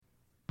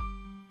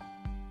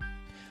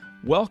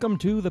Welcome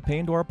to the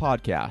Pain Door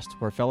Podcast,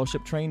 where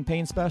fellowship-trained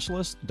pain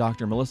specialists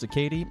Dr. Melissa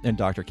Cady and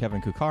Dr.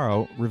 Kevin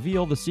Cuccaro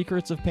reveal the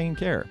secrets of pain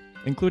care,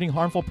 including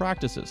harmful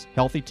practices,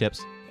 healthy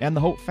tips, and the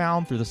hope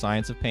found through the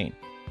science of pain.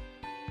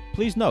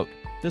 Please note,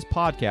 this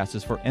podcast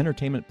is for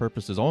entertainment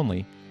purposes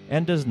only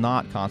and does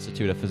not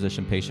constitute a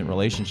physician-patient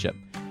relationship.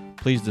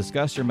 Please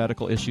discuss your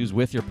medical issues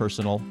with your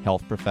personal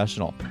health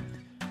professional.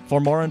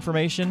 For more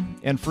information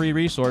and free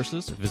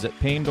resources, visit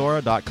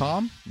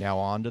paindora.com. Now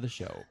on to the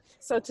show.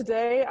 So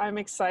today I'm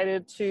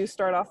excited to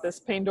start off this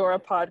Pain Dora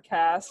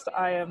podcast.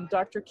 I am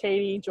Dr.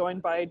 Cady,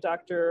 joined by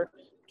Dr.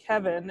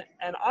 Kevin,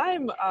 and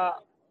I'm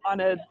on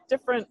a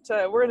different,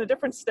 we're in a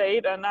different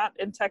state, not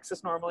in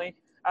Texas normally.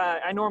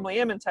 I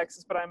normally am in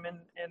Texas, but I'm in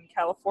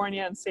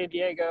California and San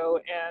Diego,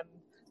 and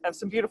have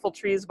some beautiful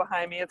trees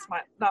behind me. It's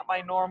not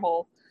my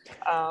normal,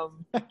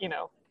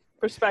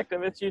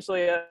 perspective. It's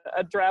usually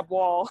a drab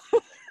wall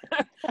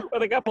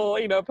with a couple,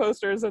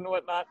 posters and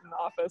whatnot in the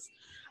office.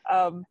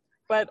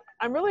 But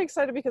I'm really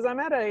excited because I'm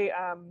at a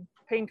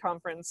pain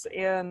conference,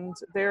 and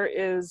there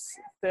is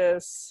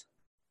this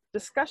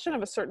discussion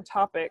of a certain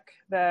topic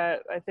that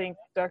I think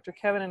Dr.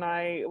 Kevin and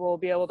I will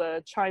be able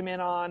to chime in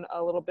on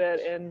a little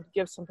bit and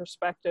give some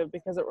perspective,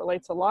 because it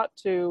relates a lot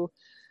to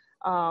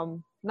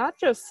not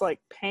just like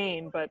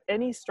pain, but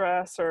any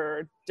stress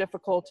or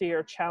difficulty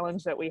or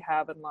challenge that we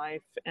have in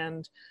life.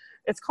 And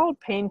it's called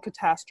pain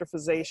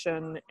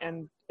catastrophization,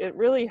 and it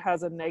really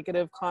has a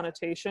negative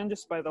connotation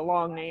just by the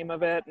long name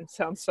of it, and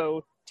sounds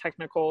so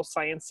technical,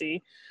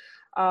 sciencey.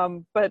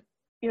 But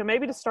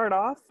maybe to start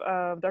off,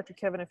 Dr.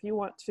 Kevin, if you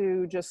want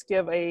to just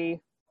give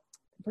a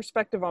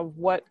perspective on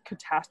what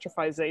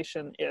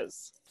catastrophization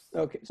is.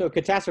 Okay, so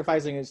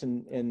catastrophizing is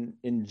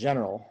in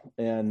general,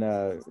 and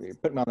you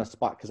put me on the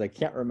spot because I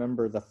can't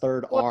remember the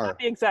third R. Not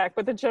the exact,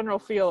 but the general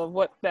feel of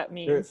what that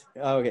means.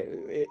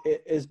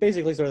 It's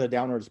basically sort of the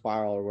downward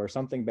spiral where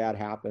something bad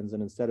happens,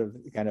 and instead of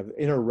kind of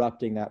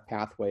interrupting that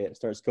pathway, it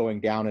starts going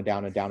down and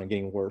down and down and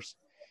getting worse.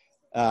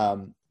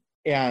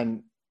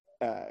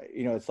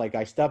 It's like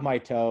I stub my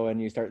toe,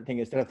 and you start thinking,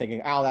 instead of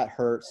thinking, "Oh, that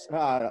hurts.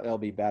 It'll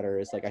be better."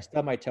 It's like I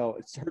stubbed my toe.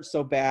 It hurts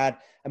so bad.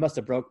 I must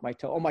have broke my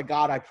toe. Oh my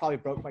God, I probably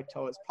broke my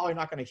toe. It's probably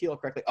not going to heal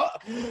correctly. Oh,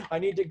 I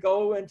need to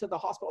go into the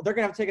hospital. They're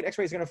going to have to take an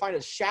X-ray. He's going to find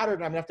it shattered,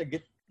 and I'm going to have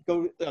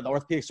to the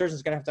orthopedic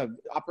surgeon's going to have to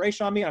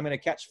operation on me. And I'm going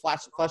to catch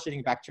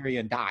flesh-eating bacteria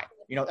and die.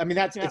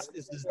 It's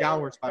this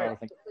downward spiral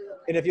thing.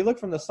 And if you look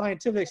from the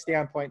scientific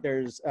standpoint,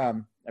 there's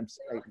I'm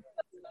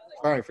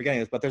sorry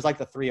forgetting this, but there's like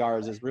the 3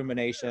 R's is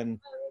rumination.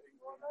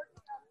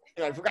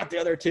 I forgot the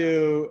other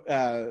two,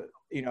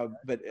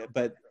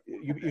 but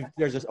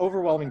there's this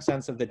overwhelming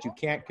sense of that you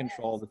can't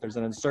control, that there's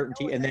an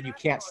uncertainty, and then you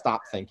can't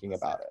stop thinking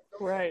about it.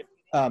 Right.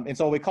 And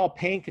so we call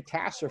pain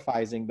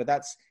catastrophizing, but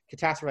that's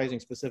catastrophizing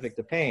specific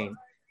to pain.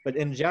 But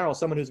in general,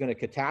 someone who's going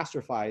to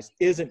catastrophize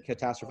isn't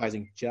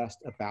catastrophizing just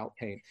about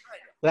pain.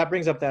 So that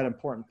brings up that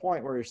important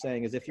point where you're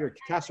saying is if you're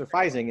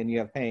catastrophizing and you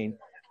have pain,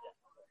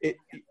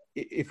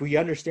 if we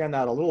understand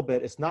that a little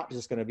bit, it's not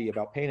just going to be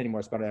about pain anymore,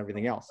 it's about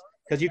everything else.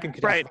 Because you can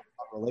catastrophize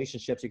about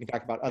relationships, you can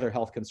talk about other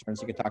health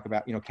concerns, you can talk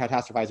about,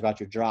 catastrophize about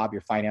your job,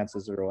 your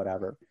finances, or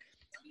whatever.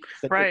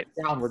 It's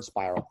downward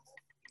spiral.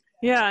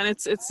 Yeah, and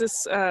it's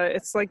this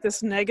it's like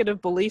this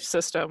negative belief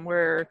system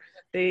where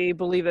they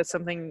believe that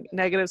something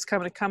negative is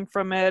going to come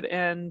from it.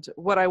 And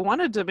what I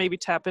wanted to maybe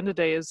tap in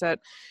today is that,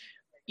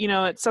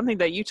 it's something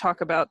that you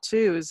talk about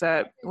too, is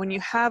that when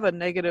you have a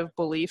negative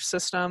belief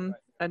system,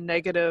 a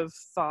negative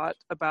thought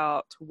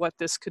about what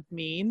this could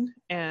mean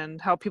and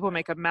how people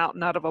make a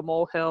mountain out of a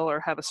molehill or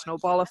have a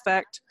snowball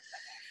effect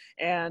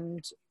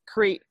and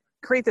create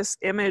this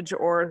image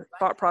or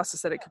thought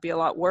process that it could be a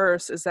lot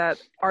worse, is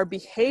that our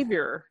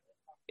behavior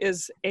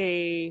is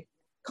a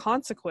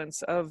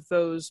consequence of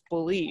those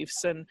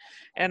beliefs.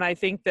 And I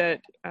think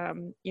that,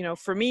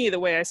 for me, the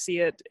way I see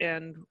it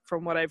and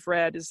from what I've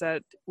read is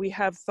that we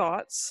have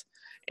thoughts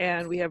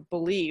and we have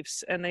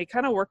beliefs, and they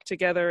kind of work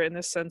together in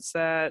the sense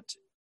that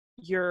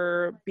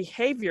your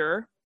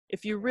behavior,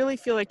 if you really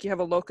feel like you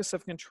have a locus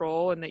of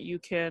control and that you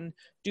can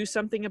do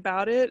something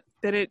about it,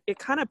 then it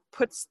kind of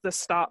puts the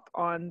stop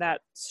on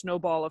that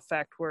snowball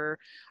effect where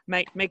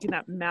making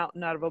that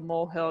mountain out of a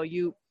molehill.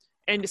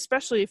 And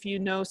especially if you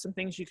know some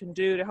things you can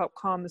do to help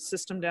calm the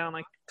system down,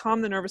 like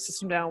calm the nervous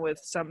system down with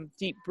some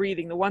deep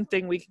breathing. The one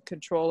thing we can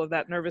control of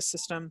that nervous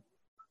system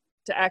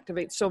to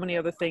activate so many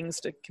other things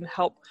that can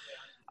help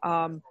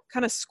kind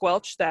of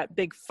squelch that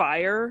big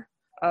fire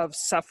of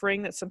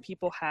suffering that some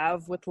people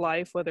have with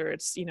life, whether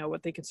it's,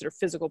 what they consider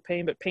physical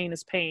pain, but pain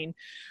is pain.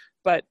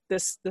 But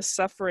this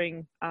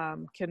suffering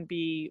can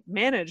be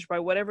managed by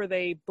whatever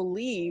they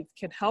believe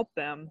can help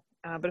them.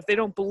 But if they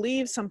don't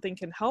believe something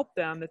can help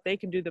them, that they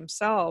can do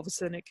themselves,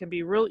 then it can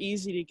be real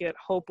easy to get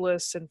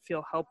hopeless and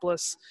feel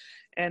helpless.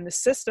 And the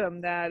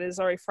system that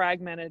is already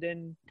fragmented,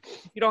 and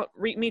if you don't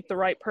meet the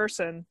right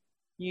person,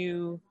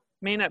 you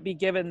may not be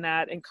given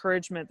that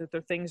encouragement that there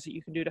are things that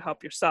you can do to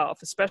help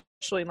yourself,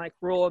 especially in like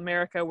rural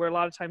America, where a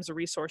lot of times the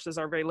resources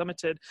are very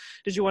limited.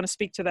 Did you want to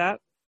speak to that?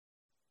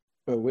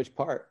 Well, which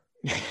part?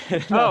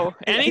 Oh,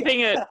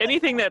 anything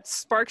that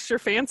sparks your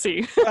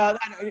fancy.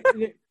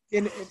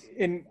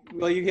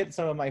 Well, you hit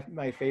some of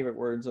my favorite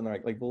words in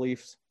there, like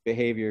beliefs,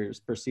 behaviors,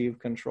 perceived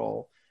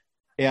control,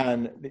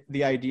 and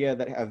the idea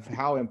that of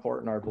how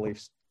important our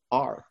beliefs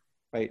are,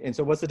 right? And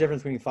so what's the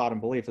difference between thought and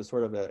belief is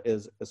sort of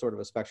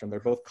a spectrum. They're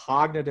both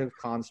cognitive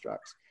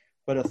constructs,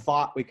 but a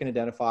thought we can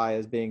identify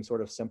as being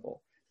sort of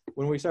simple.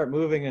 When we start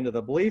moving into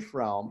the belief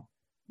realm,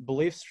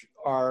 beliefs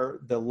are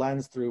the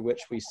lens through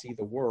which we see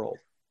the world,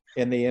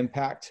 and they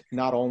impact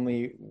not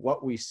only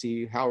what we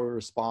see, how we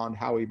respond,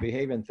 how we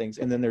behave in things.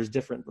 And then there's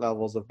different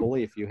levels of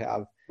belief.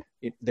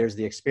 There's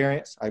the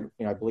experience. I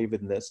believe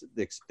in this,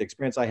 the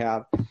experience I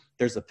have.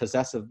 There's the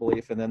possessive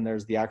belief, and then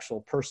there's the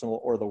actual personal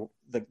or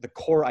the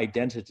core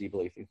identity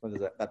belief,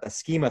 that the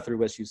schema through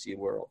which you see the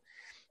world.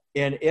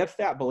 And if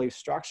that belief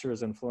structure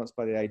is influenced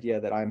by the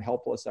idea that I'm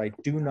helpless, I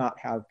do not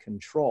have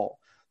control,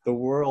 the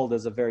world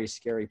is a very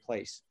scary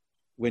place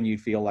when you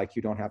feel like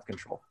you don't have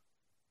control.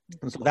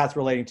 And so that's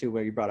relating to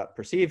where you brought up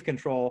perceived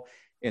control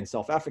and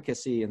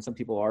self-efficacy. And some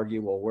people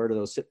argue, well, where do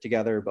those sit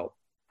together? But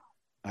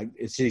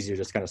it's easier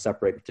just kind of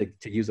separate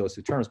to use those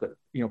two terms. But,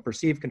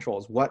 perceived control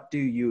is what do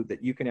you,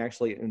 that you can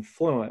actually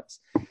influence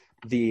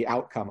the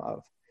outcome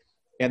of.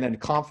 And then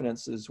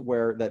confidence is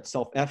where that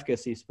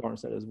self-efficacy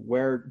is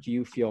where do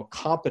you feel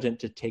competent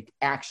to take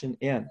action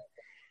in.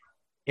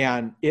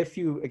 And if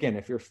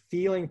you're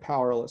feeling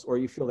powerless or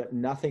you feel that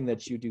nothing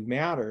that you do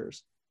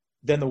matters,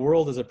 then the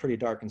world is a pretty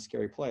dark and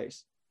scary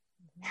place.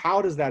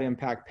 How does that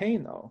impact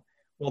pain though?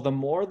 Well, the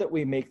more that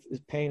we make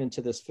pain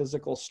into this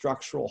physical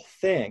structural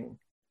thing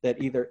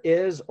that either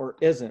is or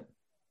isn't,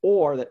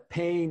 or that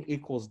pain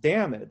equals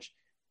damage,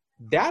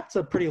 that's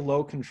a pretty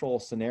low control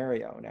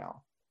scenario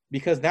now.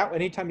 Because that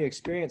anytime you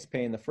experience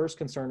pain, the first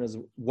concern is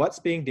what's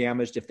being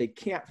damaged. If they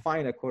can't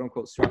find a quote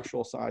unquote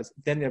structural size,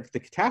 then if the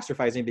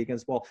catastrophizing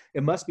begins, well,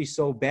 it must be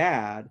so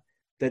bad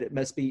that it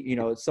must be,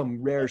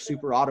 some rare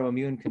super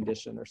autoimmune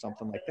condition or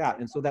something like that.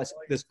 And so that's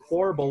this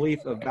core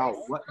belief about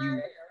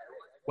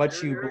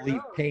what you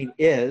believe pain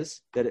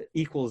is, that it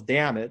equals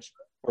damage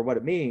or what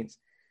it means,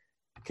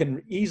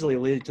 can easily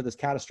lead to this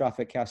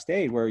catastrophic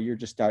cascade where you're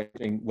just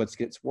starting what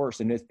gets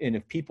worse. And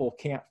if people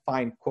can't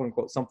find quote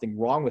unquote something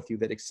wrong with you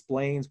that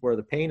explains where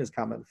the pain is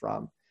coming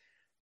from,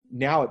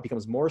 now it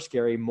becomes more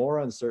scary,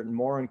 more uncertain,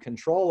 more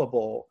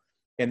uncontrollable.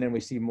 And then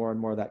we see more and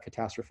more of that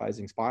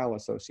catastrophizing spiral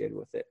associated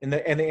with it. And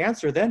the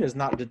answer then is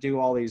not to do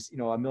all these,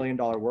 $1 million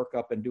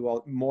workup and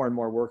do more and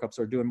more workups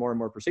or doing more and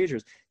more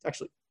procedures. It's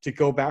actually to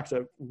go back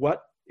to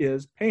what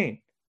is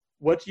pain?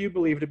 What do you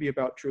believe to be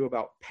true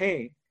about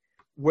pain?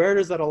 Where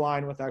does that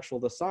align with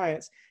the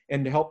science,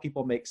 and to help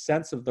people make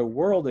sense of the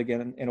world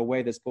again in a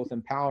way that's both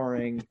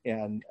empowering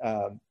and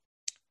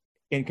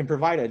can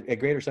provide a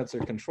greater sense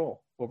of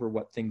control over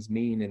what things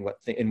mean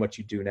and what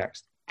you do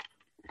next.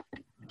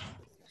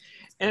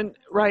 And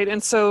right.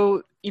 And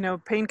so,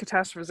 pain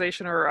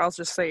catastrophization, or I'll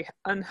just say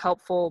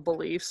unhelpful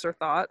beliefs or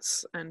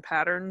thoughts and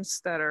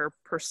patterns that are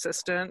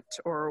persistent,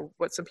 or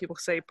what some people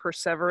say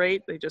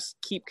perseverate, they just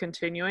keep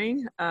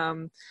continuing,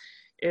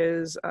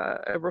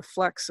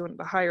 reflects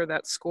the higher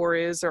that score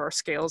is. There are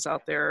scales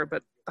out there,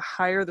 but the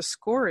higher the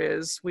score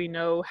is, we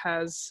know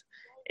has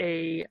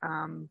a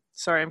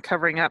sorry, I'm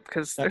covering up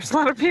because there's a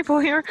lot of people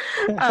here.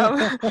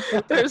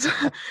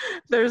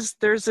 There's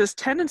this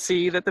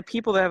tendency that the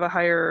people that have a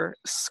higher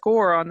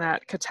score on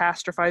that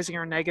catastrophizing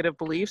or negative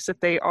beliefs, that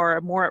they are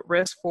more at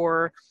risk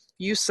for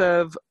use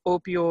of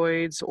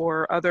opioids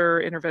or other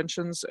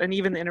interventions, and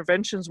even the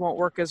interventions won't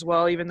work as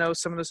well, even though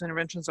some of those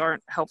interventions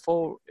aren't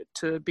helpful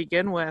to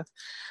begin with.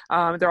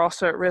 They're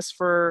also at risk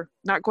for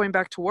not going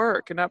back to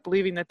work and not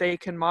believing that they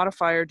can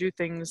modify or do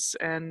things,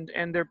 and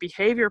their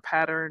behavior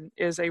pattern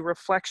is a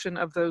reflection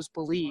of those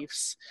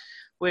beliefs,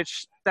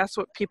 which that's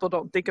what people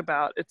don't think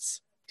about.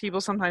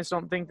 People sometimes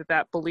don't think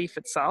that belief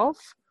itself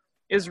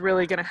is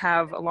really going to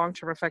have a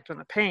long-term effect on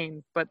the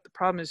pain, but the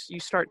problem is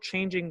you start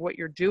changing what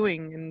you're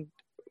doing, and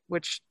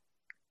which,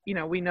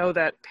 we know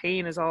that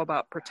pain is all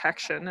about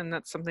protection, and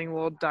that's something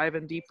we'll dive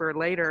in deeper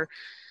later,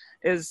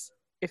 is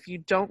if you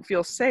don't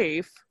feel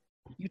safe,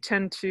 you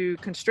tend to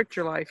constrict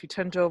your life, you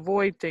tend to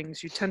avoid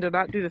things, you tend to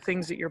not do the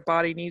things that your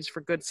body needs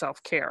for good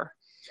self-care.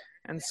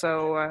 And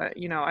so,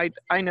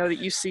 I know that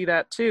you see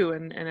that too,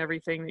 and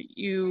everything that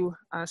you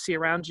see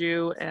around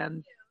you,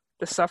 and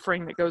the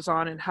suffering that goes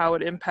on and how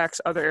it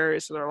impacts other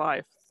areas of their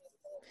life.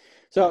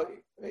 So,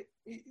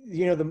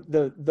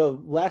 the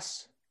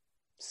less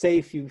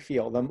safe you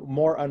feel, the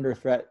more under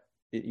threat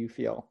you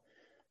feel.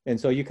 And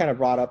so you kind of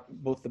brought up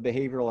both the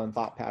behavioral and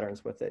thought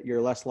patterns with it.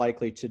 You're less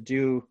likely to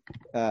do,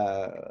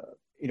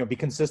 be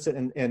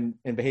consistent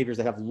in behaviors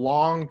that have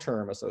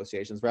long-term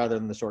associations rather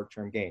than the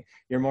short-term gain.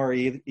 You're more,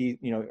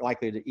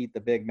 likely to eat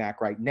the Big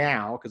Mac right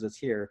now because it's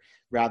here,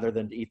 rather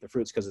than to eat the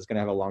fruits because it's going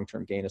to have a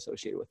long-term gain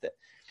associated with it.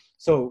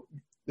 So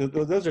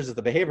those are just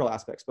the behavioral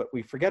aspects, but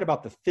we forget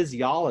about the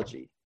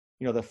physiology.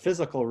 The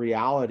physical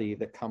reality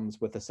that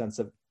comes with a sense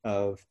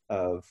of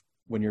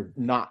when you're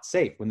not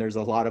safe, when there's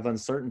a lot of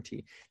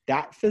uncertainty.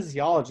 That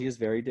physiology is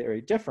very, very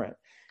different.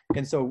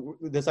 And so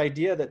this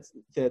idea that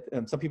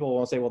some people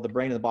will say, well, the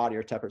brain and the body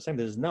are separate, same.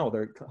 There's no,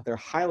 they're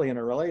highly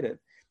interrelated.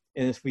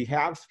 And if we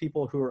have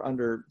people who are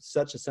under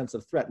such a sense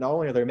of threat, not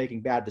only are they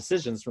making bad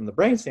decisions from the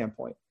brain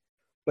standpoint,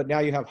 but now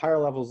you have higher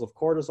levels of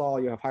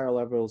cortisol, you have higher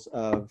levels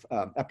of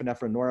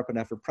epinephrine,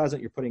 norepinephrine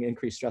present, you're putting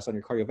increased stress on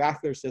your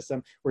cardiovascular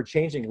system, we're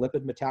changing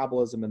lipid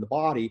metabolism in the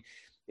body.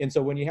 And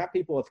so when you have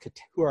people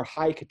who are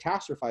high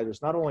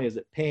catastrophizers, not only is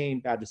it pain,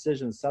 bad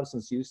decisions,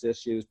 substance use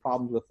issues,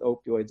 problems with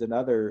opioids and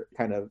other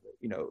kind of,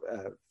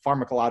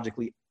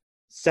 pharmacologically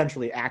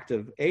centrally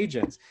active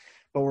agents,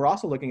 but we're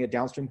also looking at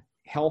downstream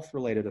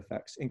health-related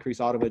effects,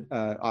 increased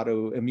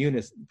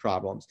autoimmune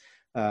problems,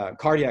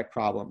 cardiac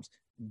problems,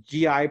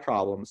 GI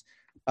problems,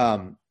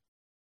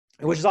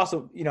 which is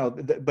also,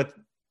 but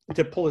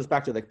to pull this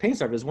back to the pain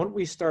stuff is when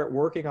we start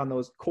working on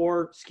those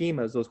core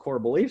schemas, those core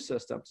belief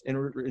systems,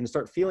 and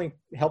start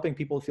helping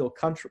people feel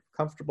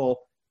comfortable,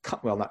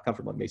 well, not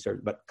comfortable,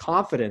 but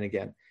confident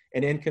again,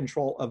 and in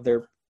control of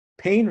their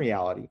pain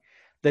reality,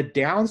 the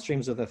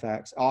downstreams of the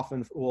effects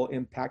often will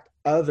impact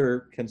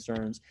other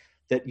concerns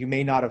that you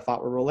may not have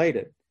thought were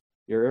related.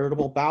 Your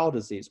irritable bowel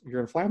disease,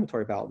 your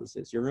inflammatory bowel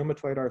disease, your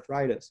rheumatoid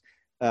arthritis,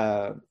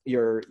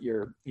 your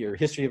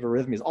history of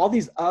arrhythmias, all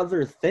these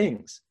other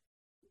things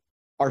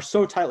are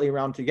so tightly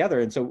around together.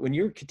 And so when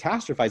you're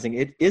catastrophizing,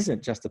 it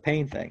isn't just a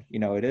pain thing.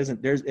 It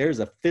isn't, there's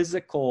a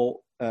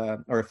physical,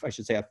 or if I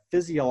should say a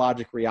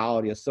physiologic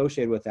reality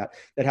associated with that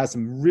has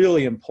some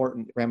really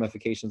important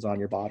ramifications on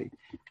your body.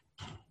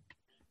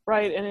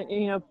 Right.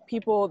 And,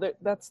 people,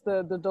 that's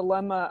the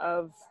dilemma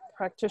of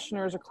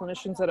practitioners or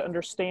clinicians that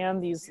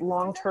understand these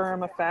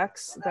long-term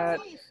effects, that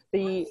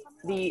the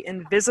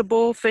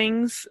invisible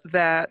things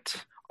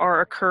that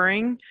are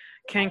occurring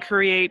can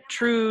create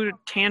true,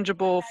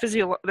 tangible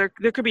there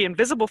could be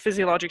invisible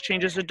physiologic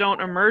changes that don't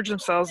emerge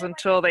themselves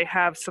until they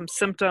have some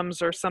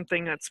symptoms or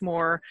something that's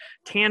more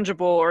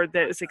tangible or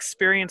that is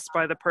experienced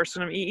by the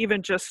person. I mean,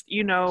 even just,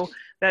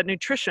 that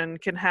nutrition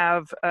can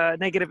have a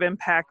negative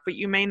impact, but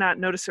you may not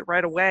notice it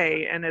right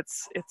away. And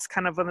it's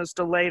kind of one of those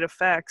delayed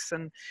effects.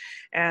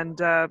 And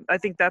I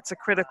think that's a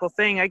critical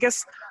thing. I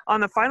guess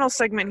on the final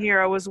segment here,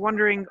 I was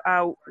wondering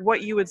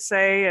what you would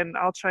say, and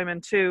I'll chime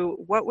in too.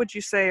 What would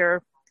you say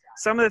are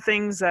some of the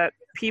things that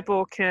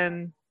people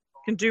can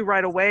do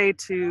right away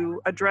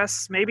to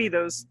address maybe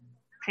those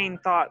pain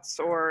thoughts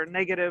or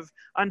negative,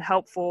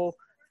 unhelpful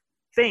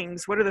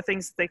things? What are the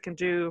things that they can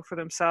do for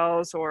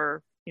themselves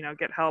or,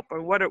 get help?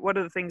 Or what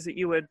are the things that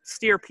you would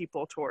steer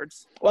people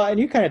towards? Well, and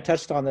you kind of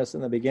touched on this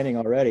in the beginning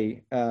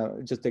already,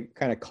 just to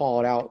kind of call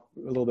it out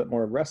a little bit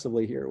more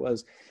aggressively here,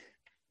 was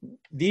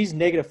these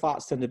negative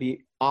thoughts tend to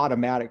be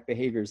automatic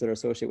behaviors that are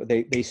associated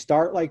with, they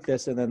start like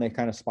this and then they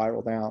kind of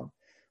spiral down.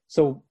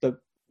 So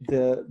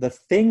the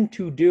thing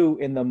to do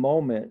in the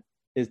moment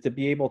is to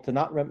be able to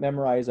not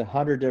memorize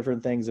 100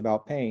 different things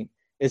about pain.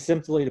 Is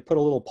simply to put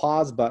a little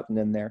pause button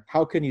in there.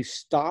 How can you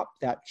stop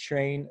that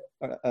train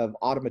of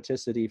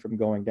automaticity from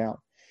going down?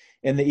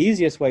 And the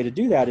easiest way to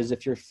do that is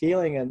if you're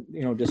feeling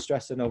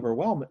distress and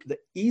overwhelmed, the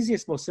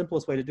easiest, most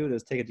simplest way to do it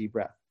is take a deep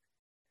breath.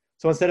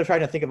 So instead of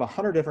trying to think of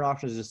 100 different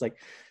options, it's just like,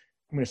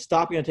 I'm going to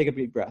stop, I'm going to take a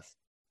deep breath,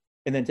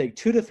 and then take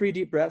 2 to 3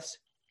 deep breaths,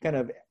 kind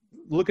of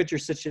look at your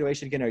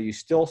situation again. Are you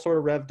still sort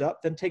of revved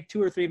up? Then take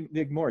 2 or 3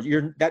 big more.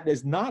 That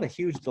is not a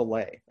huge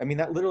delay. I mean,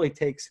 that literally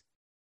takes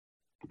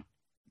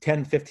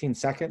 10, 15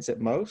 seconds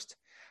at most,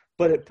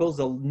 but it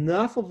pulls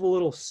enough of a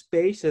little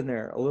space in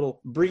there, a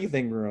little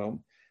breathing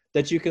room,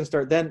 that you can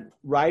start then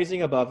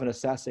rising above and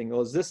assessing,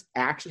 well, is this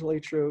actually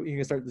true? You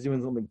can start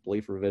doing something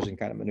belief revision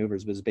kind of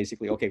maneuvers, but it's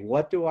basically, okay,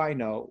 what do I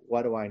know?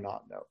 What do I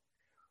not know?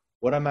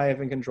 What am I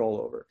having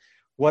control over?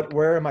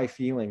 Where am I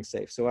feeling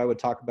safe? So I would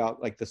talk about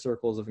like the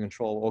circles of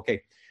control.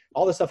 Okay,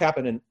 all this stuff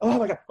happened and, oh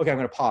my God, okay, I'm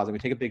going to pause. I'm going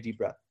to take a big deep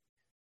breath.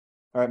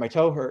 All right, my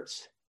toe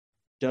hurts.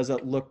 Does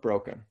it look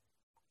broken?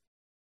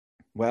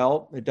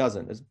 Well, it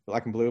doesn't. It's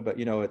black and blue, but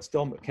it's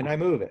still, can I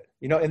move it?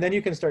 And then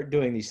you can start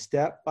doing these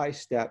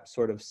step-by-step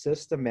sort of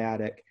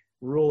systematic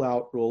rule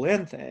out, rule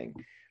in thing,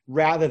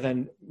 rather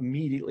than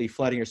immediately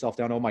flooding yourself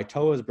down. Oh, my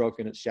toe is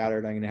broken. It's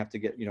shattered. I'm going to have to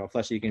get,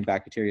 flesh-eating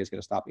bacteria is going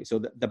to stop me. So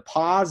the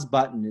pause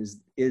button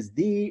is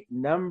the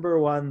number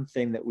one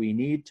thing that we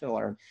need to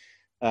learn.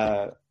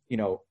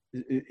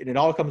 It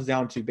all comes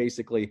down to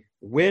basically,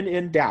 when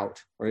in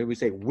doubt, or we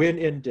say when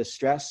in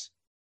distress,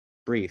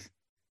 breathe.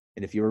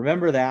 And if you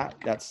remember that,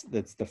 that's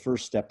the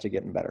first step to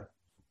getting better.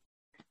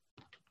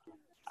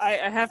 I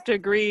have to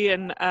agree,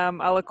 and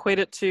I'll equate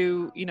it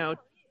to,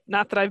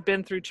 not that I've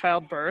been through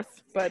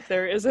childbirth, but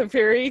there is a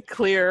very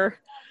clear,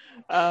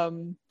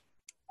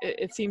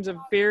 it seems a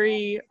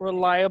very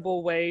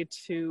reliable way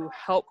to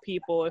help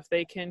people if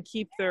they can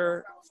keep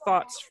their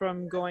thoughts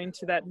from going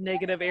to that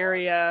negative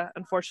area.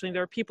 Unfortunately,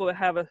 there are people that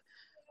have a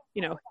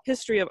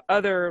history of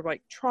other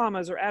like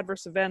traumas or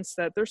adverse events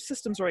that their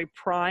system's already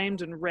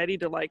primed and ready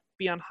to like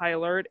be on high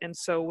alert. And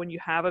so when you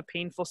have a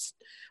painful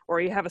or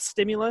you have a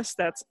stimulus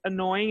that's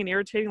annoying and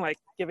irritating, like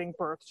giving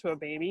birth to a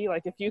baby,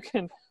 like if you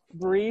can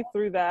breathe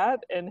through that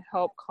and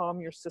help calm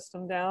your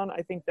system down,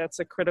 I think that's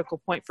a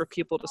critical point for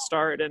people to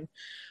start. And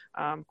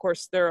of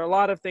course, there are a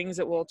lot of things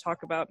that we'll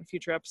talk about in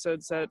future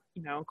episodes that,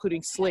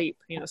 including sleep.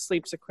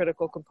 Sleep's a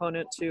critical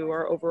component to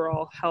our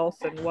overall health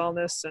and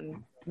wellness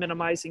and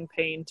minimizing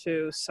pain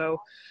too. So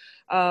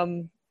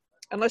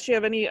unless you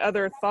have any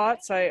other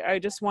thoughts, I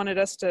just wanted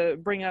us to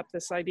bring up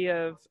this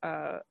idea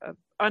of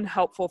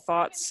unhelpful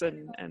thoughts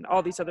and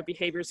all these other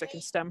behaviors that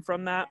can stem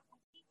from that.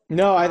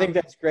 No, I think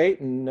that's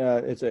great, and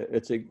it's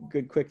a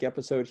good quick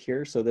episode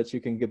here, so that you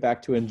can get back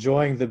to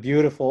enjoying the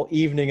beautiful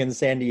evening in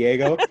San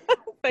Diego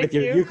with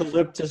your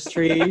eucalyptus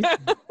trees.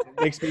 It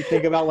makes me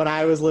think about when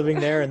I was living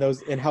there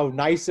and how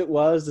nice it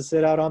was to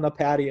sit out on the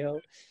patio.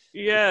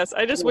 Yes,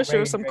 I just wish there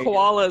were some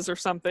koalas or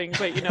something,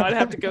 but I'd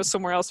have to go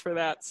somewhere else for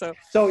that. So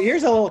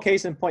here's a little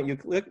case in point.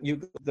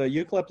 The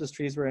eucalyptus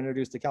trees were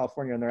introduced to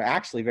California, and they're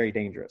actually very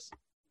dangerous.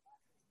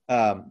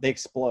 They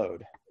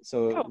explode.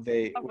 So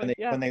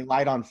when they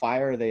light on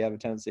fire, they have a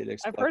tendency to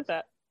explode. I've heard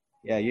that.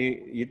 Yeah,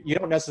 you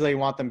don't necessarily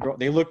want them.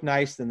 They look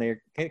nice and they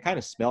kind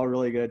of smell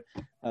really good,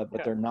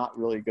 but they're not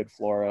really good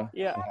flora.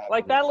 Yeah,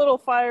 like that little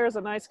fire is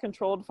a nice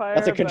controlled fire.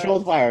 That's a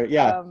controlled fire.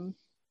 Yeah.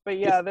 But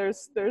yeah,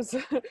 there's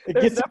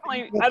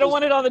definitely. I don't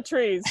want it on the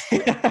trees.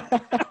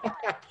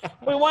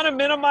 We want to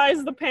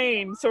minimize the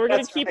pain, so we're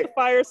going to keep the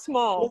fire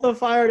small. Pull the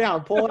fire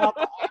down. Pull out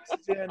the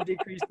oxygen.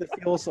 Decrease the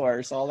fuel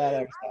source. All that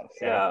other stuff.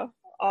 So. Yeah.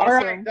 Awesome.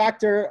 All right,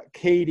 Dr.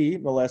 Katie,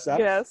 Melissa.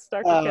 Yes,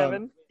 Dr.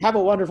 Kevin. Have a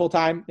wonderful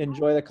time.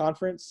 Enjoy the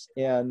conference.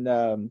 And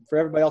for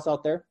everybody else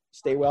out there,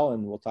 stay well,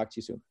 and we'll talk to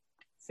you soon.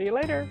 See you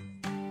later.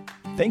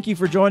 Thank you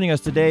for joining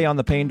us today on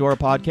the Pain Door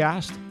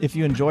Podcast. If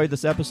you enjoyed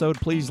this episode,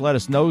 please let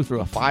us know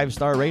through a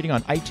 5-star rating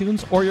on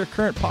iTunes or your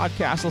current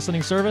podcast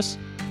listening service.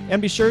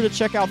 And be sure to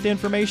check out the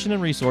information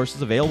and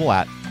resources available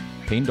at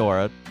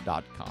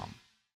paindora.com.